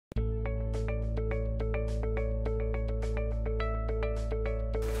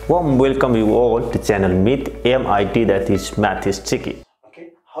Warm welcome you all to channel Meet MIT, that is Math is Tricky.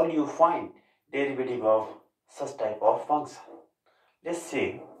 Okay, how do you find derivative of such type of function? Let's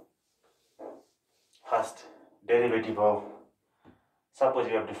see. First, derivative of, suppose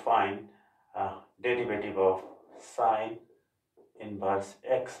you have to find derivative of sine inverse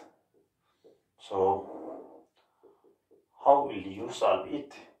x. So how will you solve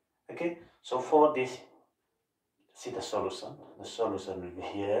it? Okay, so for this, see the solution. The solution will be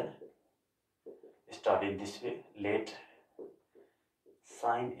here. Start in this way. Let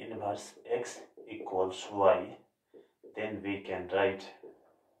sine inverse x equals y. Then we can write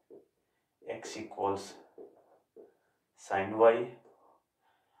x equals sine y.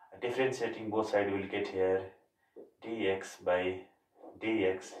 Differentiating both sides, will get here dx by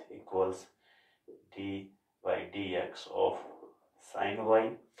dx equals d by dx of sine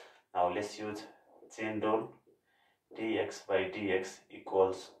y. Now let's use chain rule. Dx by dx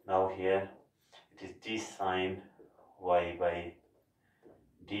equals, now here it is d sine y by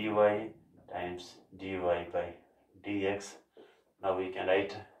dy times dy by dx. Now we can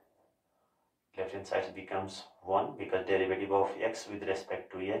write left hand side becomes 1 because derivative of x with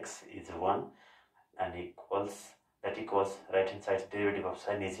respect to x is 1, and that equals right hand side derivative of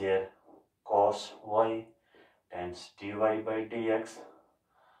sine is here cos y times dy by dx.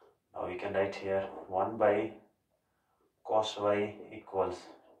 Now we can write here 1 by cos y equals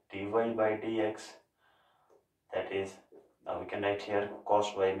dy by dx. That is, now we can write here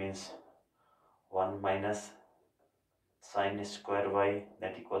cos y means 1 minus sine square y,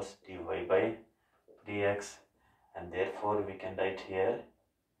 that equals dy by dx, and therefore we can write here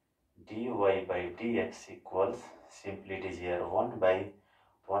dy by dx equals, simply it is here 1 by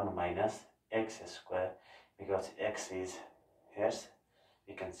 1 minus x square, because x is here,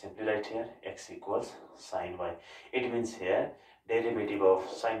 we can simply write here x equals sine y. It means here derivative of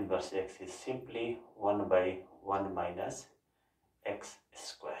sine inverse x is simply 1 by 1 minus x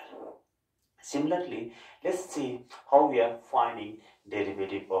square. Similarly, let's see how we are finding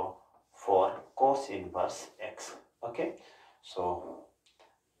derivative of for cos inverse x. Okay, so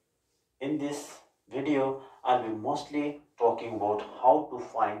in this video I'll be mostly talking about how to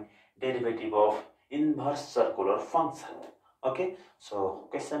find derivative of inverse circular function. Okay, so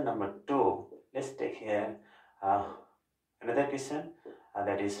question number 2, let's take here another question,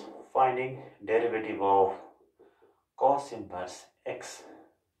 that is finding derivative of cos inverse x.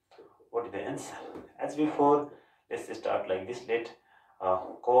 What is the answer? As before, let's start like this. Let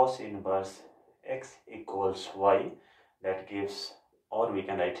cos inverse x equals y, that gives, or we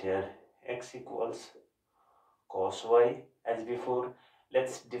can write here x equals cos y. As before,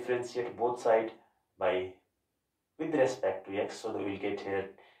 let's differentiate both sides by with respect to x, so that we will get here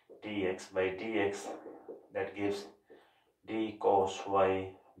dx by dx, that gives d cos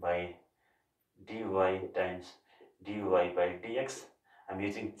y by dy times dy by dx. I'm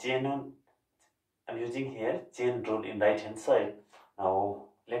using here chain rule in right hand side. Now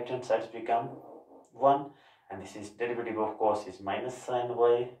left hand side become 1, and this is derivative of cos is minus sine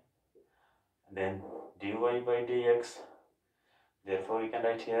y, and then dy by dx. Therefore we can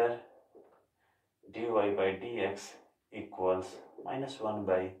write here dy by dx equals minus 1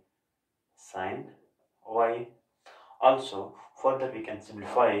 by sine y. Also further we can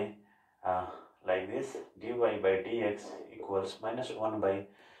simplify like this, dy by dx equals minus 1 by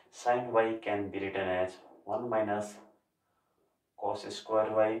sine y can be written as 1 minus cos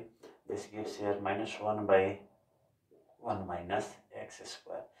square y. This gives here minus 1 by 1 minus x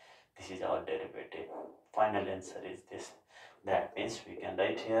square. This is our derivative. Final answer is this. That means we can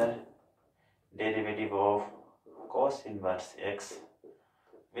write here derivative of cos inverse x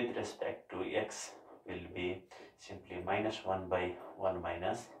with respect to x will be simply minus 1 by 1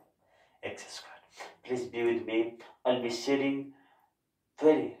 minus x square. Please be with me. I'll be sharing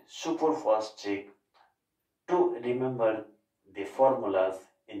very super fast trick to remember the formulas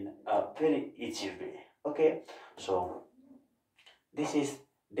in a very easy way. Okay, so this is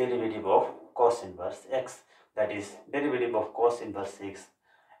derivative of cos inverse x, that is derivative of cos inverse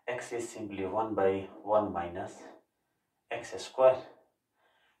x is simply 1 by 1 minus x square.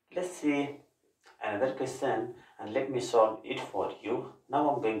 Let's see another question and let me solve it for you. Now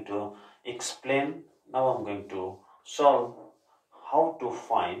I'm going to explain, now I'm going to solve how to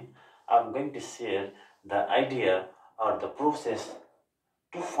find, I'm going to share the idea or the process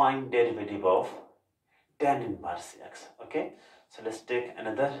to find derivative of tan inverse x. Okay, so let's take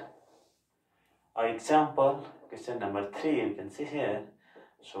another example, question number 3, you can see here.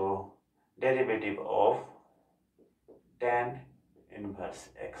 So derivative of tan inverse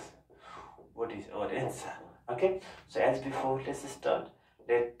x. What is our answer? Okay, so as before, let's start.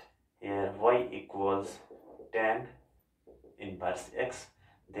 Let here y equals tan inverse x.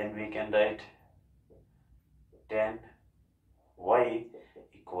 Then we can write tan y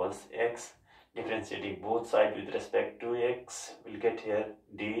equals x. Differentiating both sides with respect to x, we'll get here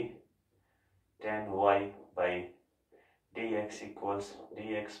d tan y by dx equals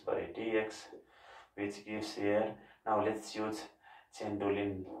dx by dx, which gives here, now let's use chain rule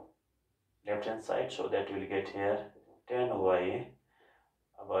in left hand side, so that we'll get here tan y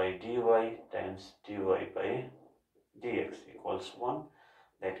by dy times dy by dx equals 1.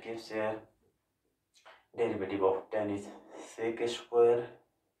 That gives here derivative of tan is sec square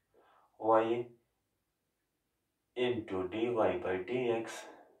y into dy by dx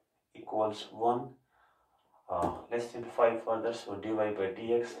equals 1. Let's simplify further, so dy by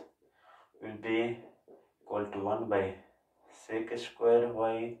dx will be equal to 1 by sec square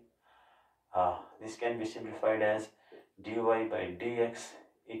y. This can be simplified as dy by dx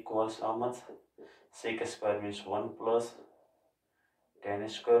equals how much? Sec square means 1 plus tan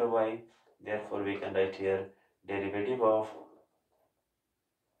square y. Therefore we can write here derivative of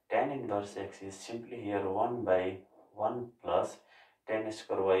tan inverse x is simply here 1 by 1 plus tan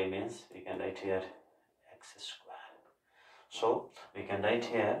square y, means we can write here x square. So we can write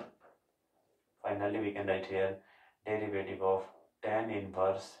here, finally we can write here derivative of tan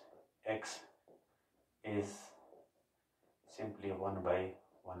inverse x is simply 1 by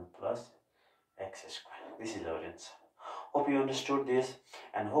 1 plus x square. This is our answer. Hope you understood this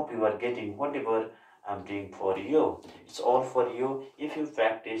and hope you are getting whatever I'm doing for you. It's all for you. If you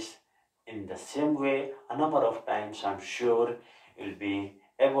practice in the same way a number of times, I'm sure you'll be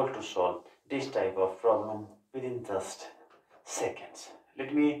able to solve this type of problem within just seconds.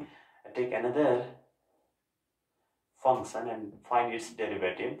 Let me take another function and find its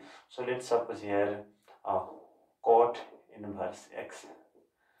derivative. So let's suppose here cot inverse x.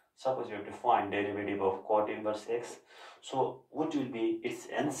 Suppose you have to find derivative of cot inverse x. So what will be its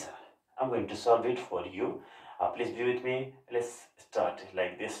answer? I'm going to solve it for you. Please be with me. Let's start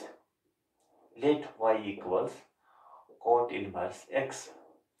like this. Let y equals cot inverse x.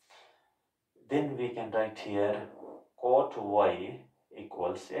 Then we can write here cot y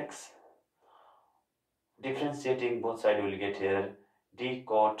equals x. Differentiating both sides, we will get here d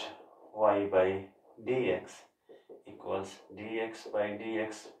cot y by dx equals dx by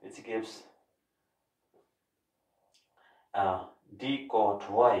dx, which gives d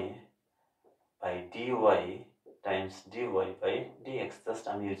cot y by dy times dy by dx. Just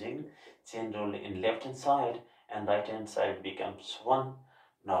I'm using chain rule in left hand side and right hand side becomes 1.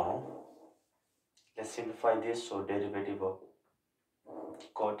 Now let's simplify this. So derivative of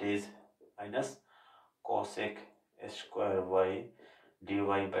cot is minus cosec square y dy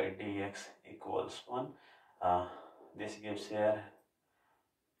by dx equals 1. This gives here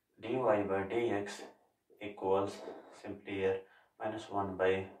dy by dx equals simply here minus 1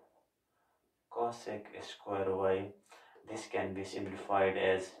 by cosec square y. This can be simplified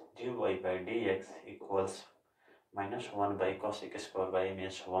as dy by dx equals minus 1 by cosec square y,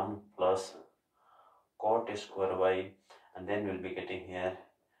 means 1 plus cot square y, and then we'll be getting here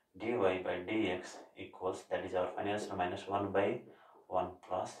dy by dx equals, that is our final answer, minus 1 by 1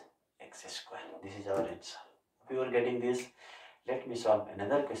 plus x square. This is our answer. If you are getting this, let me solve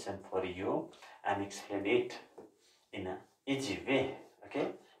another question for you and explain it in an easy way. Okay,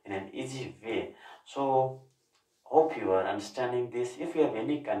 in an easy way. So hope you are understanding this. If you have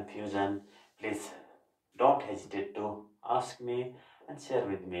any confusion, please don't hesitate to ask me and share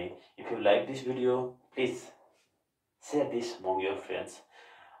with me. If you like this video, please share this among your friends.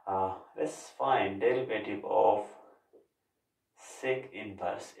 Let's find derivative of sec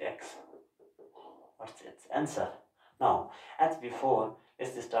inverse x. What's its answer? Now, as before,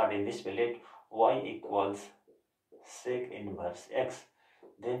 let's start in this way. Let y equals sec inverse x.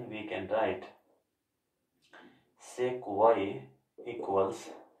 Then we can write sec y equals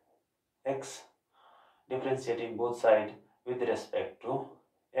x. Differentiating both sides with respect to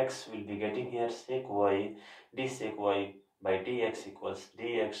x, will be getting here sec y d sec y by dx equals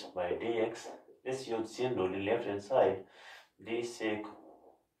dx by dx. Let's use chain rule in left hand side. D sec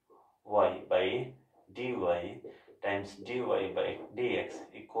y by dy times dy by dx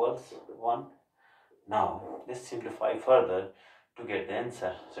equals 1. Now let's simplify further to get the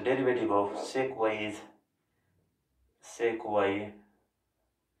answer. So derivative of sec y is sec y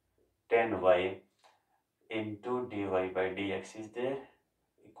tan y into dy by dx is there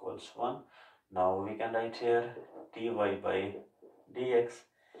equals 1. Now we can write here dy by dx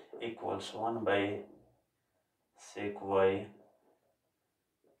equals 1 by sec y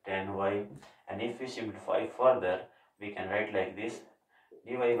tan y, and if we simplify further, we can write like this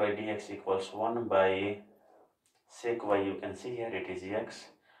dy by dx equals 1 by sec y. You can see here it is x.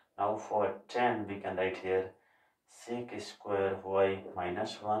 Now for 10 we can write here sec square y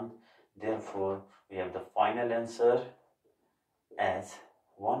minus 1. Therefore we have the final answer as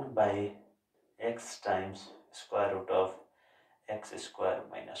 1 by x times square root of x square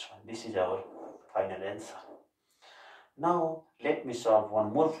minus 1. This is our final answer. Now let me solve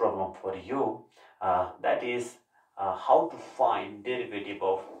one more problem for you, that is how to find derivative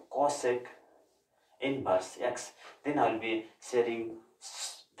of cosec inverse x. Then I will be sharing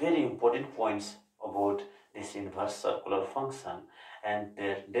very important points about this inverse circular function and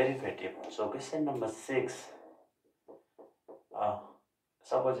their derivative. So question number 6,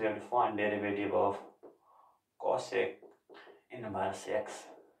 suppose we have to find derivative of cosec inverse x.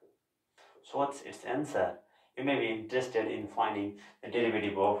 So what's its answer? You may be interested in finding the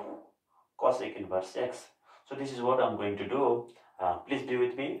derivative of cosec inverse x. So this is what I'm going to do. Please be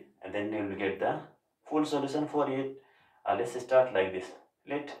with me and then you will get the full solution for it. Let's start like this.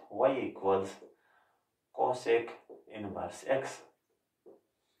 Let y equals cosec inverse x.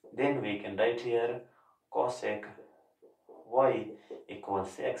 Then we can write here cosec y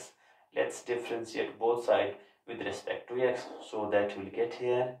equals x. Let's differentiate both sides with respect to x, so that we'll get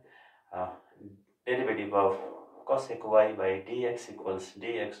here derivative of cosec y by dx equals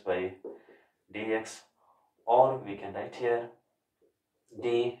dx by dx, or we can write here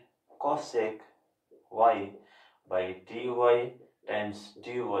d cosec y by dy times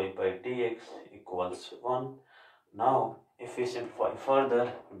dy by dx equals 1. Now if we simplify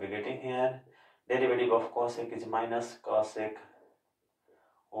further, we'll be getting here derivative of cosec is minus cosec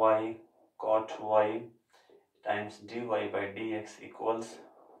y cot y times dy by dx equals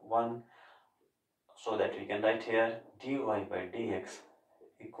 1, so that we can write here dy by dx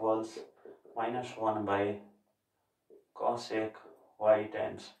equals minus 1 by cosec y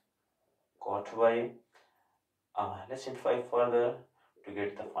times cot y. Let's simplify further to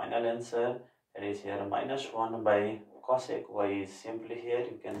get the final answer. That is here minus 1 by cosec y is simply here,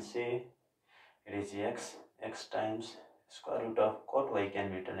 you can see it is x times square root of cot y can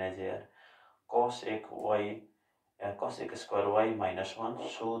be written as here cosec y cosec square y minus 1,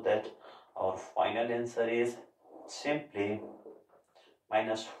 so that our final answer is simply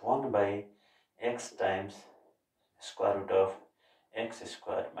minus 1 by x times square root of x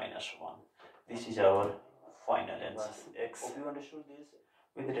square minus 1. This is our final answer. X. Hope you understood this.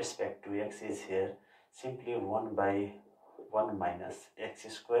 With respect to x is here simply 1 by 1 minus x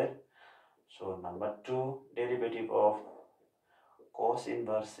square. So number 2, derivative of cos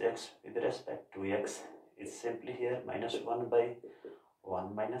inverse x with respect to x is simply here minus 1 by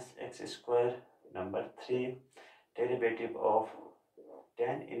 1 minus x square. Number 3, derivative of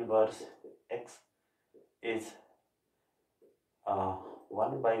tan inverse x is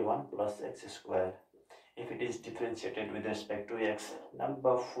 1 by 1 plus x square if it is differentiated with respect to x.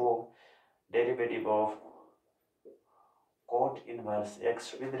 Number 4, derivative of cot inverse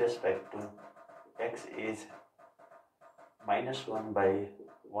x with respect to x is minus 1 by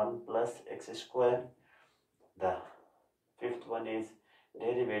 1 plus x square. The 5th one is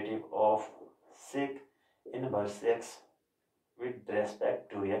derivative of sec inverse x with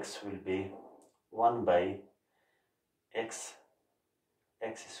respect to x will be 1 by x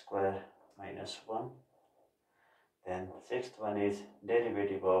square minus 1. Then 6th one is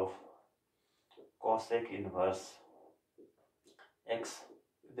derivative of cosec inverse x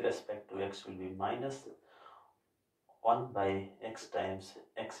with respect to x will be minus 1 by x times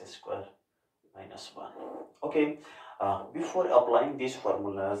x square minus 1. Okay, before applying these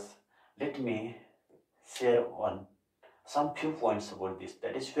formulas, let me share on some few points about this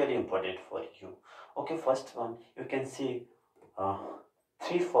that is very important for you. Okay, first one, you can see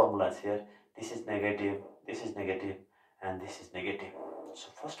 3 formulas here. This is negative, and this is negative. So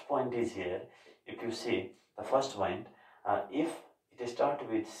first point is here, if you see the first point, if it start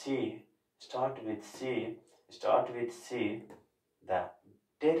with c, the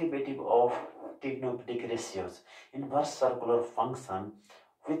derivative of trigonometric ratios, inverse circular function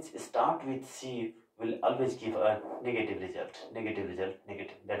which start with c will always give a negative result.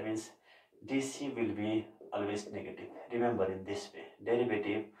 That means dc will be always negative. Remember in this way,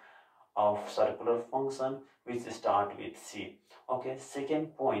 derivative of circular function which start with c. Okay,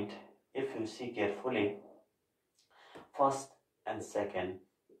 second point, if you see carefully, first and second,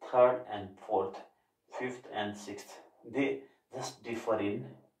 third and fourth, fifth and sixth, they just differ in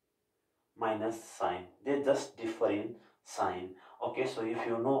minus sign. They just differ in sign. Okay, so if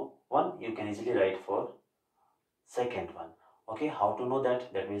you know one, you can easily write for second one. Okay, how to know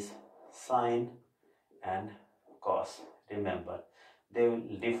that? That means sine and cos. Remember, they will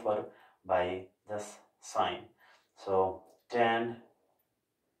differ by this sign. So tan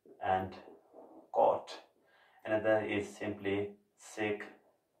and cot. Another is simply sec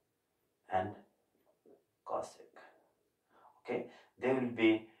and cosec. Okay, they will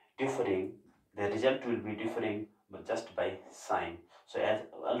be differing, the result will be differing but just by sign. So as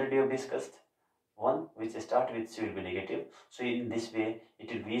already we have discussed, one which start with C will be negative. So in this way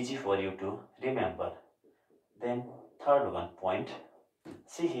it will be easy for you to remember. Then third one point,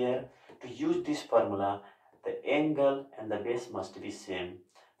 see here, to use this formula the angle and the base must be same.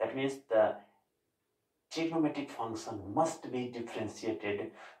 That means the trigonometric function must be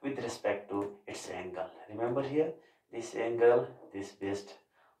differentiated with respect to its angle. Remember here, this angle, this base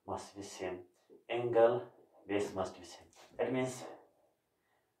must be same. Angle, base must be same. That means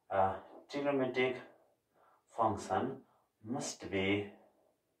trigonometric function must be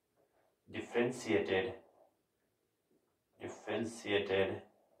differentiated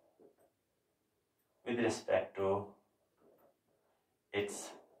with respect to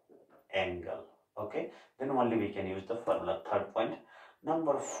its angle. Okay, then only we can use the formula. Third point.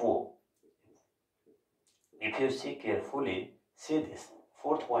 Number 4, if you see carefully, see this.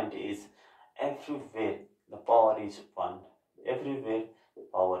 Fourth point is everywhere the power is 1. Everywhere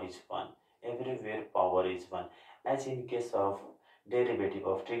power is 1. Everywhere power is 1. As in case of derivative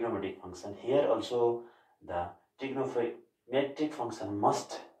of trigonometric function, here also the trigonometric function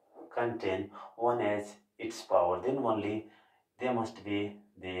must contain 1 as its power. Then only they must be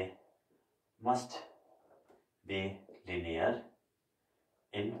linear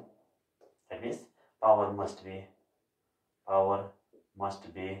in, that means power must be 1.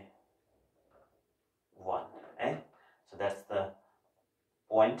 So that's the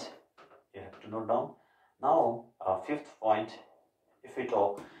point you have to note down. Now fifth point, if we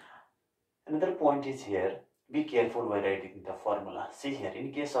talk, another point is here, be careful while writing the formula. See here,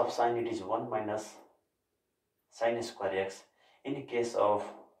 in case of sine it is 1 minus sine square x. In case of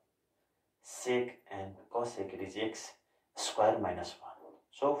sec and cosec it is x square minus 1.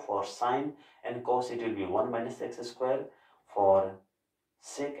 So for sine and cos it will be 1 minus x square. For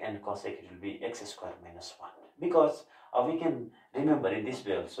sec and cosec it will be x square minus 1. Because we can remember in this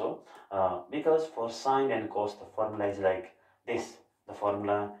way also, because for sine and cos the formula is like this. The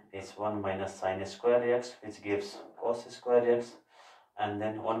formula is 1 minus sine square x, which gives cos square x, and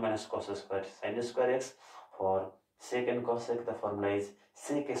then 1 minus cos square sine square x. For sec and cosec the formula is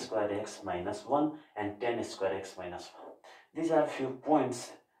sec square x minus 1 and tan square x minus 1. These are few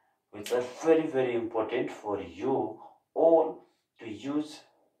points which are very, very important for you all to use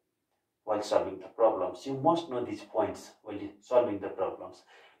while solving the problems. You must know these points while solving the problems.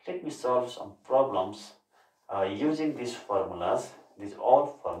 Let me solve some problems using these formulas. These all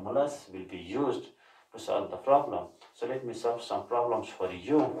formulas will be used to solve the problem. So let me solve some problems for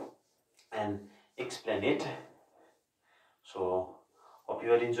you and explain it. So hope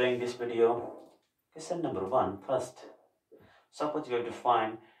you are enjoying this video. Question number 1 first. Suppose you have to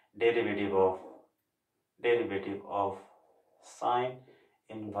find derivative of sine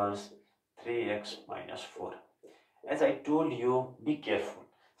inverse 3x minus 4. As I told you, be careful.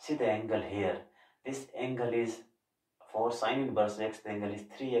 See the angle here. This angle is, for sine inverse x, the angle is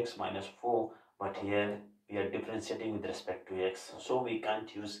 3x minus 4, but here we are differentiating with respect to x. So we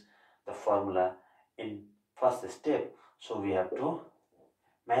can't use the formula in first step. So we have to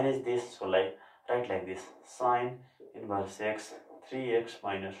manage this. So write like this: sine inverse x 3x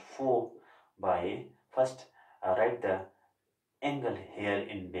minus 4 by, first write the angle here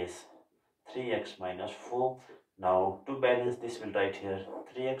in base 3x minus 4. Now to balance this, we'll write here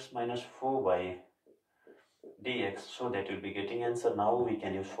 3x minus 4 by dx. So that will be getting answer. Now we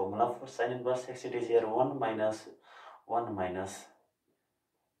can use formula for sine inverse x. It is here 1 minus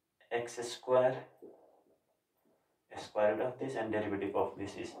x square root of this, and derivative of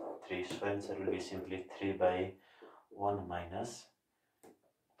this is 3. So answer will be simply 3 by 1 minus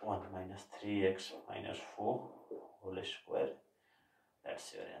 3x minus 4 whole square.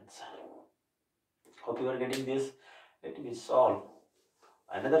 That's your answer. Hope you are getting this. Let me solve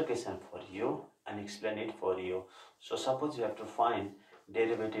another question for you and explain it for you. So suppose you have to find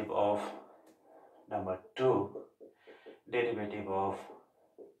derivative of number 2, derivative of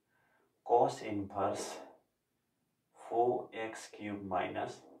cos inverse 4x cube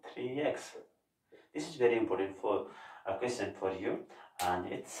minus 3x. This is very important for a question for you, and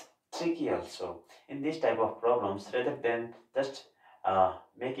it's tricky also. In this type of problems, rather than just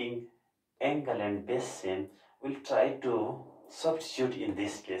making angle and base same, we'll try to substitute in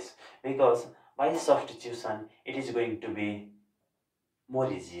this case, because by substitution it is going to be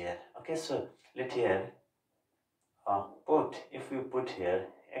more easier. Okay, so let here if we put here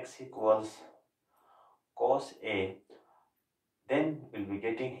x equals cos A, then we'll be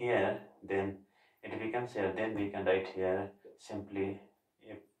getting here, then it becomes here, then we can write here simply,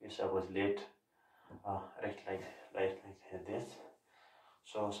 if we suppose write like this.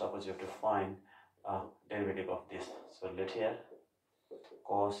 So suppose you have to find derivative of this. So let here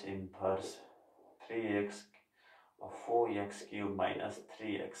cos inverse 3x or 4x cube minus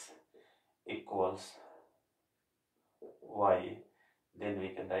 3x equals y. Then we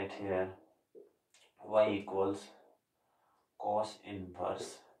can write here y equals cos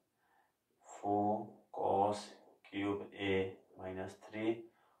inverse 4 cos cube A minus 3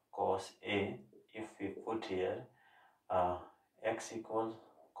 cos A. If we put here x equals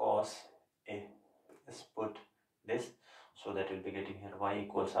cos A, let's put this, so that we'll be getting here y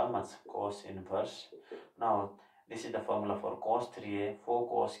equals how much? Cos inverse. Now this is the formula for cos 3a. 4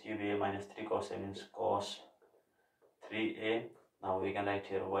 cos cube A minus 3 cos A means cos 3a. Now we can write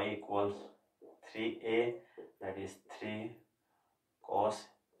here y equals 3a, that is 3 cos,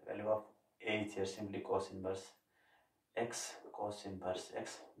 the value of a is here simply cos inverse x, cos inverse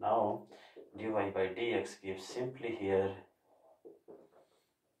x. Now dy by dx gives simply here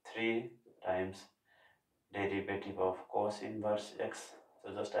 3 times derivative of cos inverse x.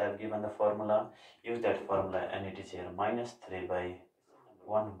 So just I have given the formula, use that formula, and it is here minus 3 by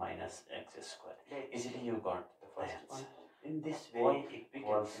 1 minus x square. Easily you got the first one. In this way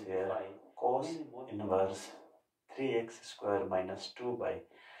equals here cos inverse 3x square minus 2 by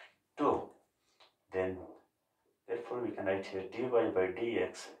 2. Then therefore we can write here dy by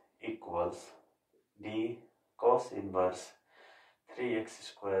dx equals d cos inverse 3x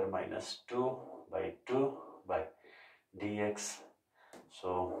square minus 2 by 2 by dx.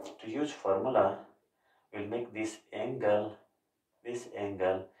 So to use formula, we'll make this angle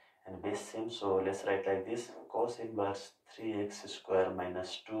and base same. So let's write like this: cos inverse 3x square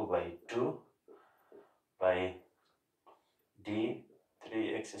minus 2 by 2 by d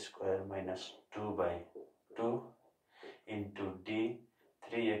 3x square minus 2 by 2 into d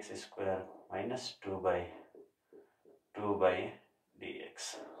 3x square minus 2 by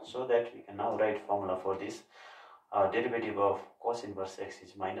dx. So that we can now write formula for this. Derivative of cos inverse x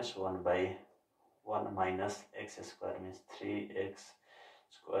is minus 1 by 1 minus x square means 3x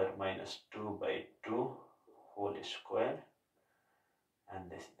square minus 2 by 2 whole square,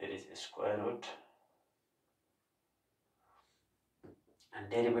 and this there is a square root, and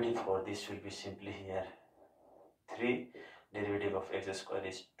derivative for this will be simply here 3. Derivative of x square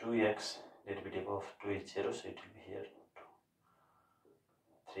is 2x, derivative of 2 is 0, so it will be here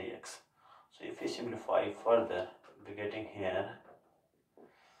 3x. So if we simplify further, we'll be getting here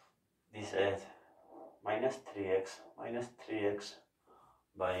this as minus 3x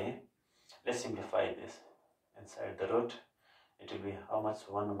by, let's simplify this inside the root, it will be how much?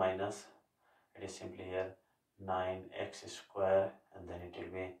 1 minus, it is simply here 9x square, and then it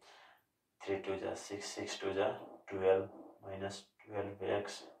will be 3 to the 6, 6 to the 12 minus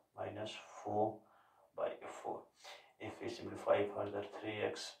 12x minus 4 by 4. If we simplify further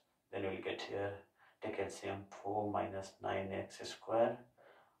 3x, then we will get here, take LCM, 4 minus 9x square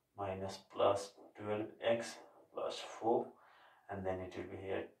minus plus 12x plus 4, and then it will be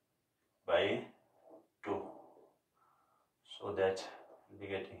here by 2. So that we'll be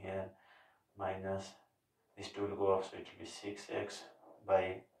getting here minus, this 2 will go off, so it will be 6x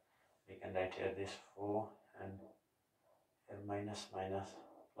by, we can write here this 4 and here minus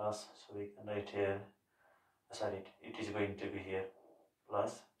plus, so we can write here, sorry, it is going to be here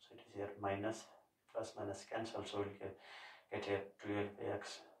plus, so it is here minus, plus minus cancel, so we can get here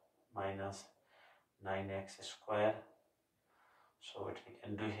 12x minus 9x square. So what we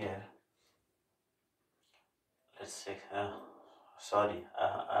can do here, let's say, sorry,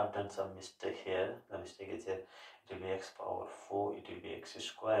 I have done some mistake here. The mistake is here, it will be x power 4, it will be x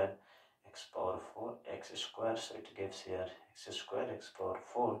square, x power 4, x square, so it gives here x square, x power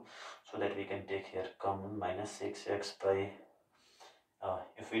 4, so that we can take here common minus 6x by,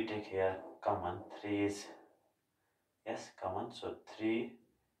 if we take here common, 3 is, yes, common, so 3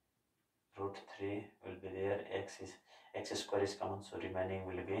 root 3 will be there, x square is common, so remaining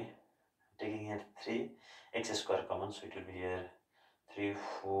will be, taking here 3 x square common, so it will be here 3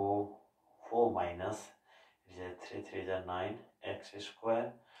 4 minus, it is here 3 3 is 9 x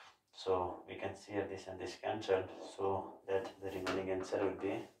square, so we can see here this and this cancelled, so that the remaining answer will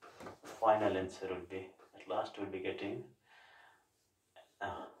be, final answer will be, at last we will be getting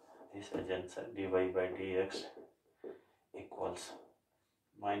this as answer, dy by dx equals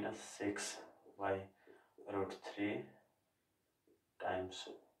minus 6 by root 3 times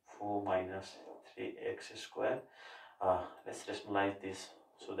 4 minus 3x square. Let's rationalize this,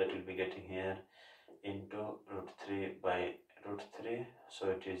 so that we'll be getting here into root 3 by root 3.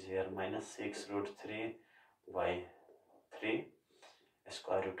 So it is here minus 6 root 3 by 3,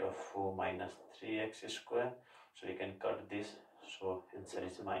 square root of 4 minus 3x square. So we can cut this, so answer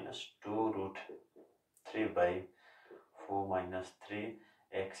is minus 2 root 3 by 4 minus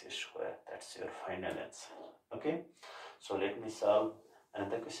 3x square. That's your final answer. Okay, so let me solve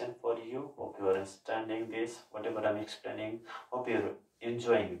another question for you. Hope you are understanding this, whatever I'm explaining. Hope you're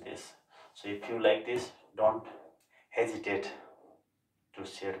enjoying this. So if you like this, don't hesitate to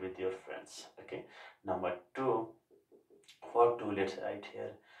share with your friends. Okay, number 2, for 2, let's write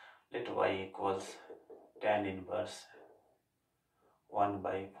here, let y equals tan inverse 1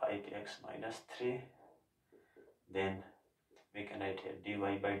 by 5x minus 3. Then we can write here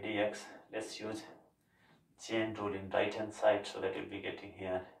dy by dx. Let's use chain rule in right hand side, so that you'll be getting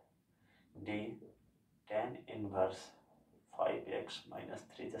here d tan inverse 5x minus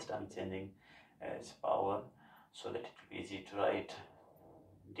 3. Just I'm changing as power, so that it will be easy to write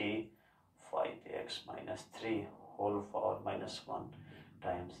d 5x minus 3 whole power minus 1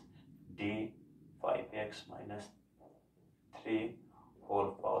 times d 5x minus 3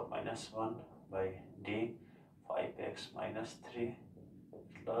 whole power minus 1 by d 5x minus 3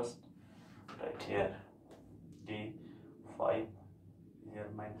 plus right here d 5 here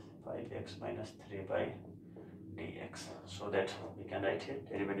minus 5x minus 3 by dx. So that we can write here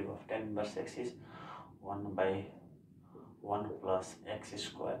derivative of tan inverse x is 1 by 1 plus x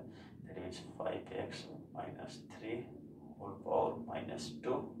square, that means 5x minus 3 whole power minus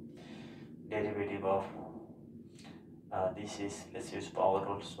 2. Derivative of this is, let's use power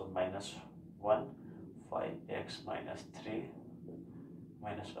rule, so minus 1 5x minus 3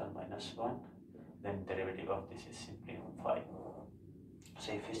 minus 1 minus 1, then derivative of this is simply 5.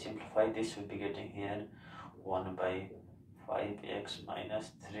 So if you simplify this, we'll be getting here 1 by 5x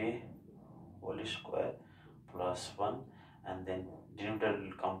minus 3 whole square plus 1, and then denominator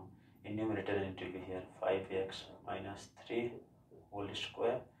will come in numerator, and it will be here 5x minus 3 whole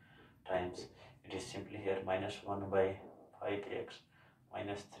square times, it is simply here minus 1 by 5x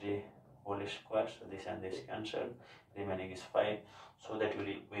minus 3 whole square. So this and this cancel, remaining is 5. So that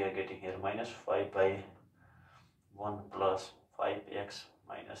we are getting here minus 5 by 1 plus 5x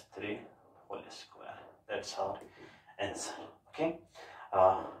minus 3 whole square. That's our answer. Okay,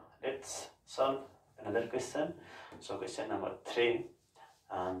 let's solve another question. So question number 3,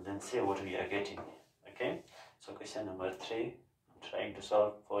 and then see what we are getting. Okay, so question number 3, I'm trying to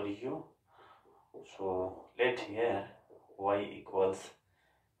solve for you. So let here y equals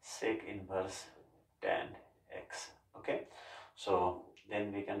sec inverse tan x. Okay, so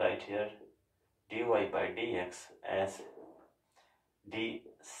then we can write here dy by dx as d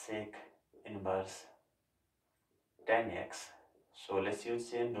sec inverse tan x. So let's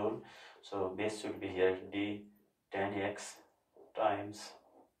use chain rule. So base should be here d tan x times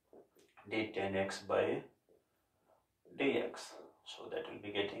d tan x by dx. So that will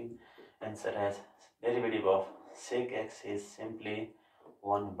be getting answer as derivative of sec x is simply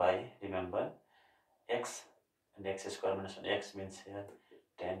 1 by, remember, x and x square minus 1, x means here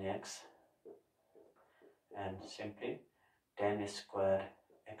tan x, and simply tan square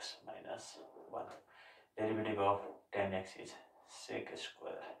x minus 1. Derivative of tan x is sec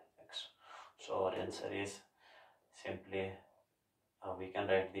square x. So our answer is simply, we can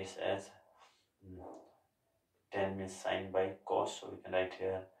write this as tan means sine by cos, so we can write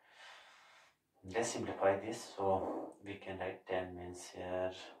here, let's simplify this, so we can write tan means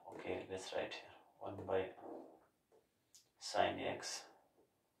here, okay, let's write here 1 by sine x,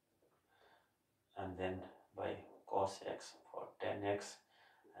 and then by cos x for tan x,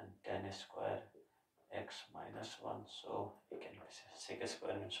 and tan square x minus 1. So we can sec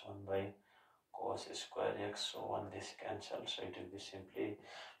square means 1 by cos square x, so 1 this cancels, so it will be simply,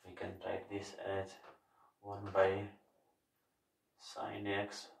 we can write this as 1 by sine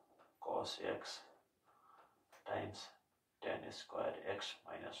x cos x times tan square x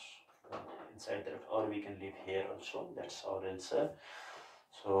minus 1 inside that, or we can leave here also. That's our answer.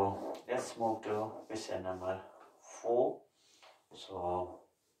 So let's move to question number 4. So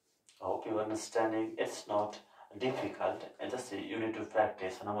I hope you are understanding. It's not difficult, and just you need to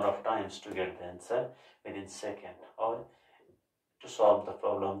practice a number of times to get the answer within second, or to solve the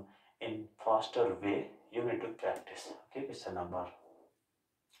problem in faster way, you need to practice. Okay, question number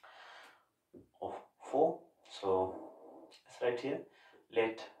 4. So it's right here,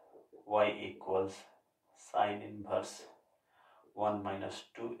 let y equals sine inverse 1 minus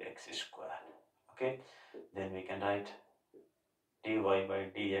 2x square. Okay, then we can write dy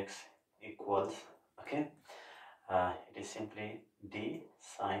by dx equals, okay, it is simply d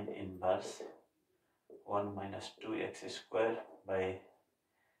sine inverse 1 minus 2x square by,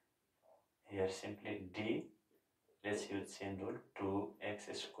 here simply d, let's use chain rule,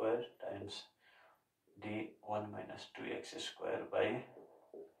 2x square times d 1 minus 2x square by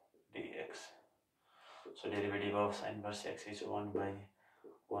dx. So derivative of sine inverse x is 1 by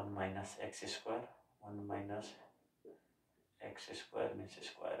 1 minus x square. 1 minus x square means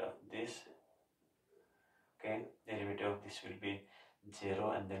square of this. Okay, derivative of this will be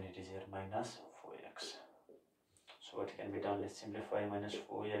 0 and then it is here minus 4x. So what can be done? Let's simplify. Minus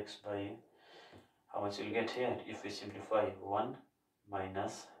 4x by, how much you'll get here? If we simplify 1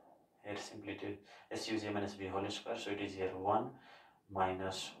 minus, here simply let's use a minus b whole square. So it is here 1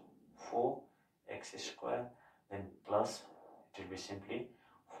 minus 4x square, then plus, it will be simply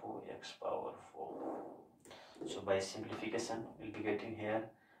 4x power 4. So by simplification we'll be getting here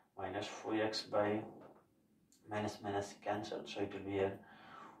minus 4x by minus minus cancel, so it will be here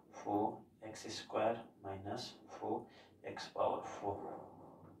 4x square minus 4x power 4.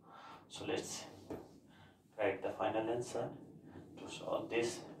 So let's write the final answer to solve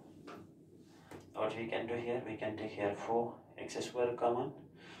this. What we can do here, we can take here 4x square common,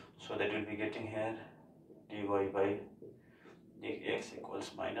 so that will be getting here dy by dx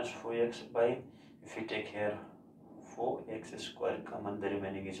equals minus 4x by, if we take here 4x square common, the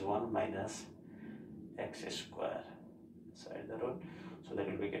remaining is 1 minus x square inside the root, so that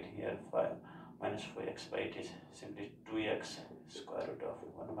will be getting here 5 minus 4x by, it is simply 2x square root of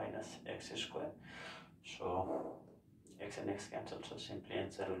 1 minus x square. So x and x cancel, so simply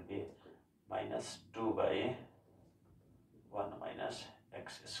answer will be minus 2 by 1 minus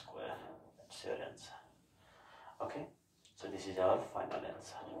x square. That's your answer. Okay, so this is our final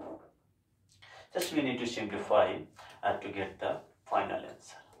answer. Just we need to simplify to get the final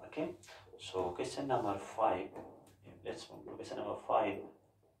answer. Okay, so question number 5, let's move to question number 5.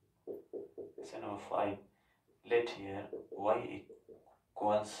 Question number 5, let here y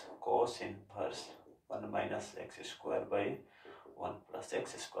equals cos inverse 1 minus x square by 1 plus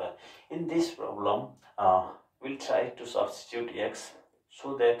x square. In this problem, we'll try to substitute x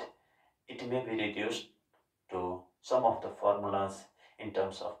so that it may be reduced to some of the formulas in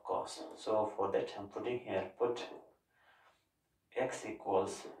terms of cos. So for that I'm putting here, put x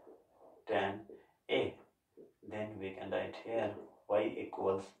equals tan a, then we can write here y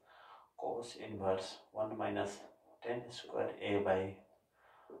equals cos inverse 1 minus tan square a by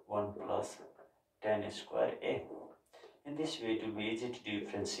 1 plus tan square a. In this way it will be easy to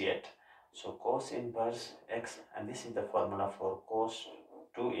differentiate. So cos inverse x, and this is the formula for cos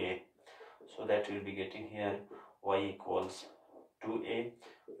 2a, so that we will be getting here y equals 2a,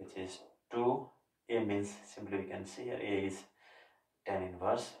 which is 2a means simply we can see here a is tan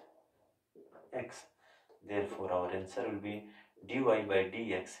inverse x. Therefore our answer will be dy by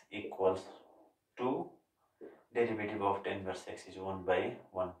dx equals 2, derivative of tan inverse x is 1 by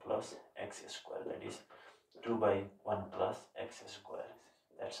 1 plus x square, that is 2 by 1 plus x square.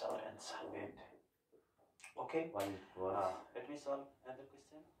 That's our answer. Wait. Okay, let me solve another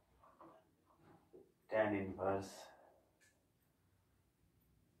question. Tan inverse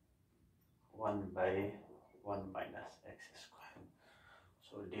 1 by 1 minus x square.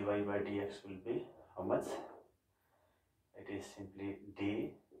 So dy by dx will be how much? It is simply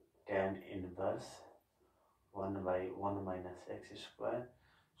d tan inverse 1 by 1 minus x square.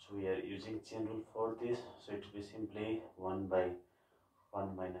 So we are using chain rule for this, so it will be simply 1 by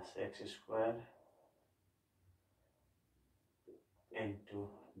 1 minus x square into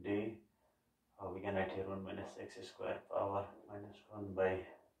d, we can write here 1 minus x square power minus 1 by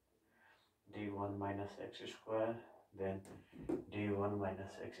d1 minus x square, then d1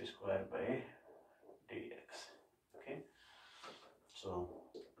 minus x square by dx. Okay, so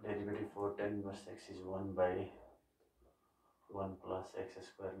derivative for tan inverse x is 1 by 1 plus x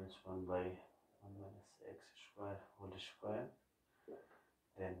square means 1 by 1 minus x square whole square,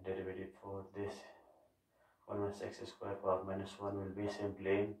 then derivative for this 1 minus x square power minus 1 will be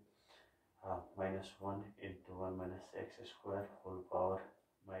simply minus 1 into 1 minus x square whole power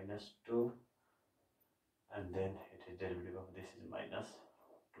minus 2, and then it is derivative of this is minus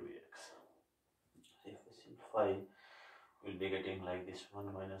 2x. So if we simplify, we'll be getting like this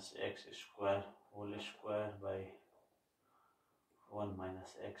 1 minus x square whole square by 1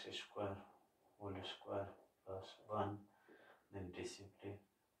 minus x square whole square plus 1, then it is simply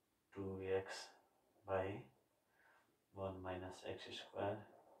 2x by 1 minus x square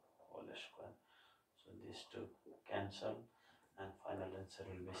whole square. So these two cancel, and final answer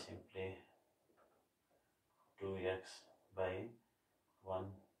will be simply 2x by 1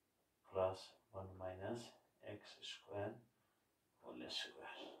 plus 1 minus x square whole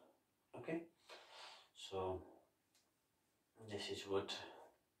square. Okay, so this is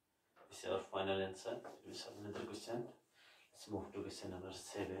our final answer. We have another question. Let's move to question number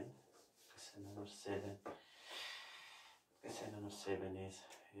 7. Question number 7 is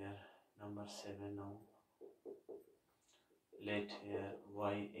here. Number 7 now. Let here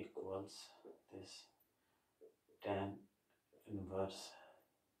y equals this tan inverse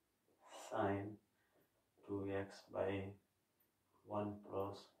sine 2x by 1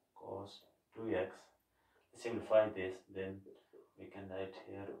 plus cos 2x. Simplify this, then we can write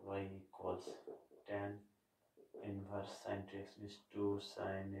here y equals tan inverse sine 2x means 2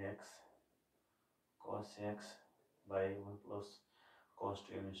 sine x cos x by 1 plus cos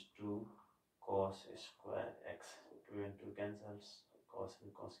 2 means 2 cos square x. 2 and 2 cancels, cos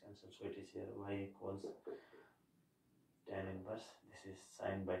and cos cancels, so it is here y equals tan inverse. This is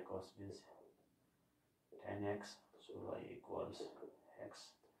sine by cos means tan x, so y equals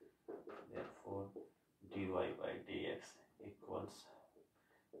x. Therefore dy by dx equals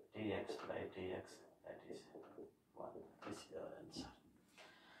dx by dx, that is 1. This is our answer.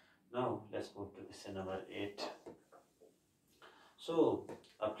 Now let's move to question number 8. So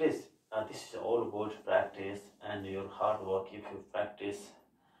please, this is all about practice and your hard work. If you practice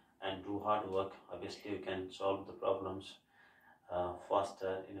and do hard work, obviously you can solve the problems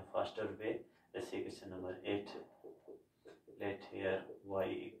faster, in a faster way. Let's see question number 8. Let here y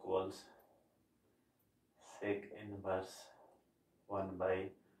equals sec inverse 1 by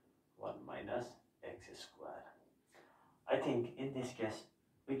 1 minus x square. I think in this case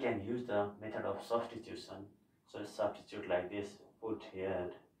we can use the method of substitution. So substitute like this. Put here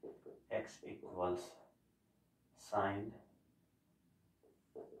x equals sine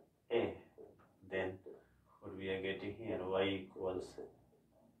a. Then what we are getting here, y equals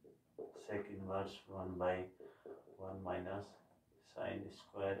sec inverse 1 by 1 minus sine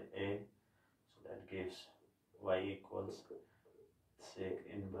square a. So that gives y equals sec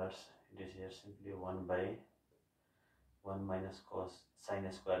inverse, it is here simply 1 by 1 minus cos,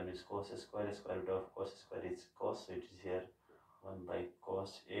 sine square means cos square, square root of cos square is cos, so it is here 1 by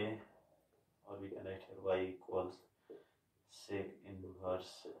cos a, or we can write here y equals sec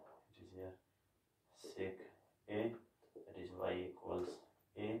inverse, it is here sec a, that is y equals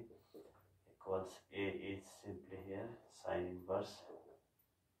a is simply here sine inverse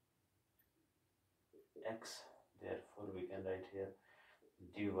x. Therefore we can write here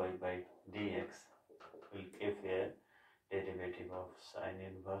dy by dx will give here derivative of sine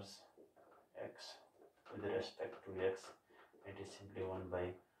inverse x with respect to x. It is simply 1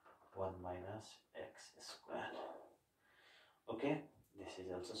 by 1 minus x square. Okay, this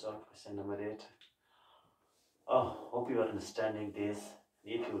is also solved. Question number 8. Hope you are understanding this.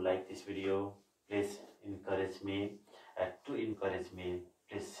 If you like this video, please encourage me. To encourage me,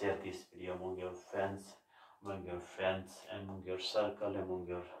 please share this video among your friends, among your circle, among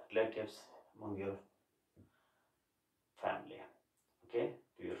your relatives, among your family. Okay,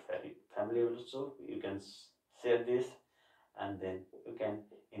 to your family also you can share this, and then you can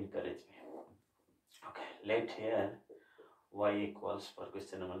encourage me. Okay, let here y equals, for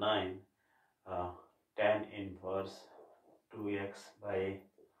question number 9, tan inverse 2x by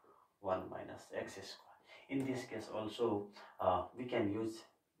 1 minus x square. In this case also we can use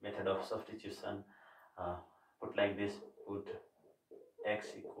method of substitution. Put like this, put x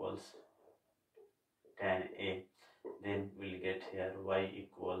equals tan a, then we'll get here y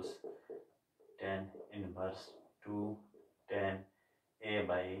equals tan inverse 2 tan a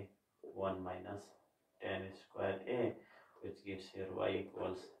by 1 minus tan square a, which gives here y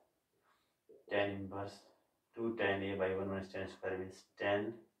equals tan inverse 2 tan a by 1 minus tan square means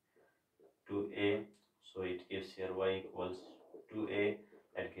tan 2a, so it gives here y equals 2a,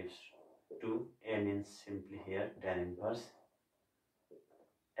 that gives 2a means simply here tan inverse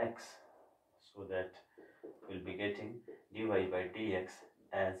x, so that we'll be getting dy by dx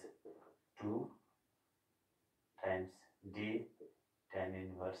as 2 times d tan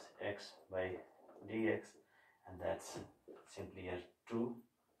inverse x by dx, and that's simply here 2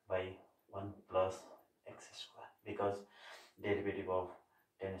 by 1 plus x square, because derivative of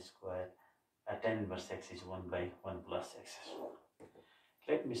tan inverse x is 1 by 1 plus x square.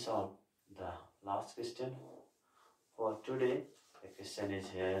 Let me solve the last question for today. The question is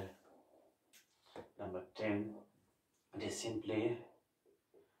here number 10. It is simply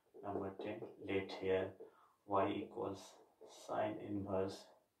number 10. Let here y equals sine inverse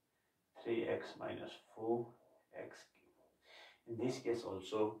 3x minus 4x. In this case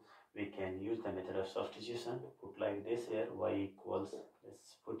also we can use the method of substitution. Put like this here, y equals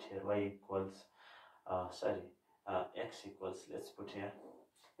let's put here y equals x equals, let's put here,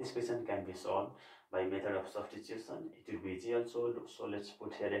 this question can be solved by method of substitution. It will be easy also. So let's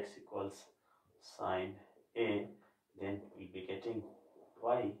put here x equals sine a, then we'll be getting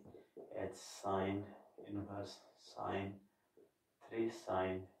y as sine inverse sine 3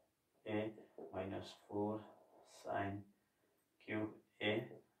 sine a minus 4 sine cube a,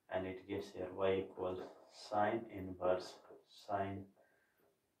 and it gives here y equals sine inverse sine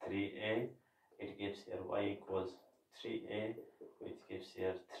 3a. It gives here y equals 3a, which gives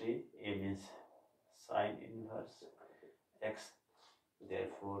here 3a means sine inverse x.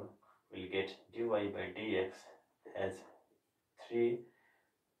 Therefore, we'll get dy by dx as 3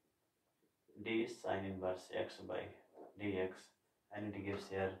 d sine inverse x by dx, and it gives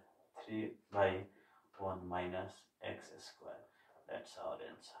here 3 by 1 minus x square. That's our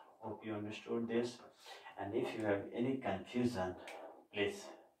answer. Hope you understood this, and if you have any confusion, please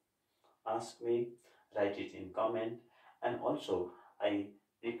ask me, write it in comment, and also I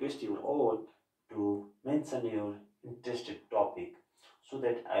request you all to mention your interested topic so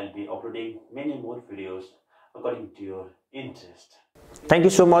that I'll be uploading many more videos according to your interest. Thank you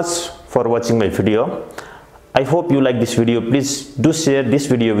so much for watching my video. I hope you like this video. Please do share this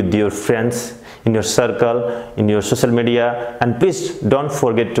video with your friends, in your circle, in your social media, and please don't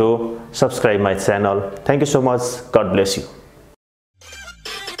forget to subscribe my channel. Thank you so much. God bless you.